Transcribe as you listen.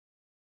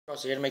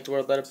So here to make the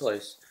world a better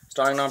place.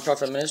 Starting a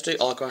nonprofit ministry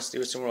all across the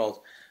Western world.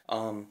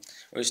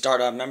 We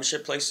start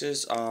membership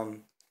places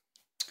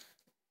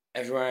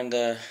everywhere in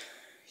the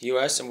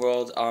U.S. and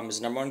world is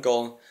the #1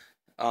 goal.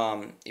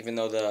 Even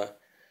though there'll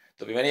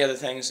be many other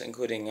things,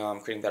 including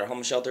creating better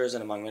homeless shelters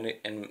and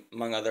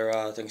among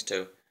other things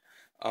too.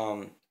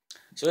 Um,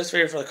 so this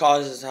video for the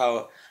cause is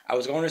how I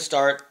was going to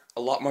start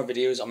a lot more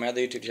videos on my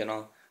other YouTube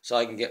channel, so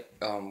I can get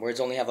where it's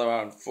only have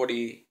around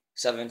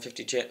 47,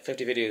 50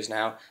 videos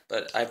now,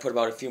 but I put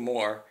about a few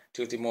more,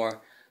 2 or 3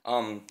 more.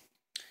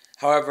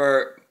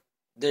 However,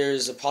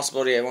 there's a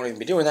possibility I won't even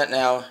be doing that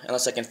now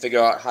unless I can figure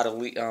out how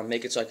to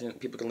make it so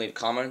people can leave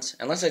comments.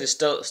 Unless I just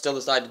still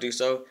decide to do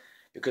so,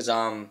 because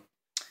I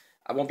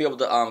won't be able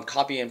to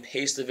copy and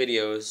paste the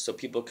videos so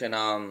people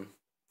can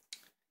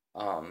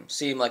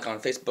see them like on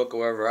Facebook or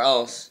wherever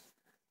else,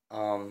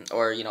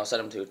 or send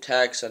them to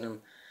text, send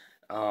them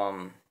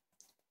um,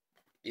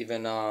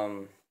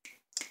 even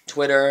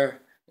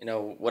Twitter,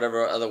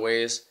 whatever other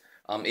ways.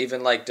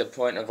 Even like the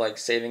point of like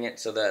saving it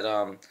so that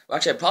well,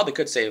 actually I probably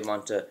could save them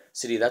onto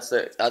CD. That's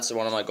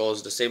one of my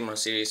goals, to save them on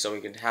CD so we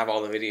can have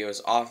all the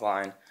videos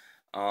offline.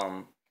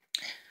 Um,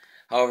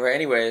 However,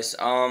 anyways,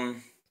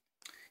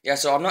 yeah.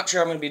 So I'm not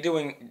sure I'm gonna be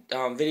doing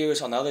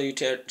videos on the other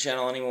YouTube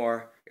channel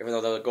anymore. Even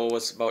though the goal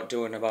was about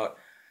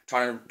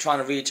trying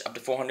to reach up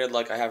to 400,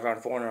 like I have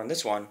around 400 on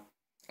this one.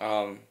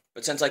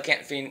 But since I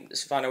can't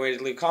find a way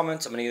to leave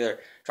comments, I'm gonna either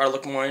try to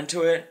look more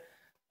into it,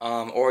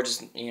 or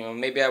just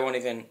maybe I won't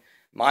even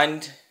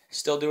mind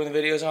still doing the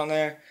videos on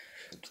there.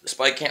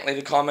 Spike can't leave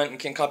a comment and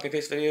can't copy and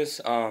paste videos.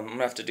 I'm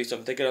gonna have to do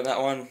some thinking on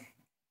that one.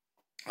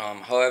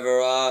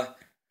 However, I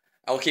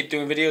will keep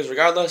doing videos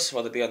regardless,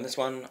 whether it be on this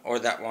one or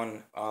that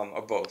one,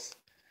 or both.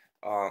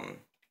 Um,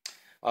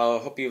 I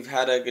hope you've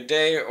had a good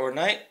day or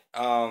night.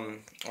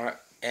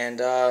 And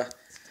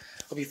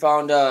hope you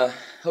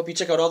hope you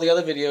check out all the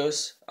other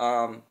videos.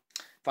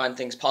 Find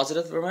things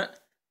positive from it.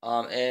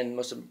 And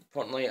most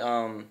importantly,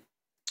 how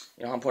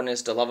important it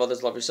is to love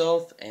others, love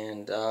yourself,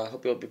 and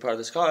hope you'll be part of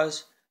this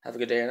cause. Have a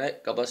good day or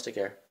night. God bless. Take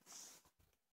care.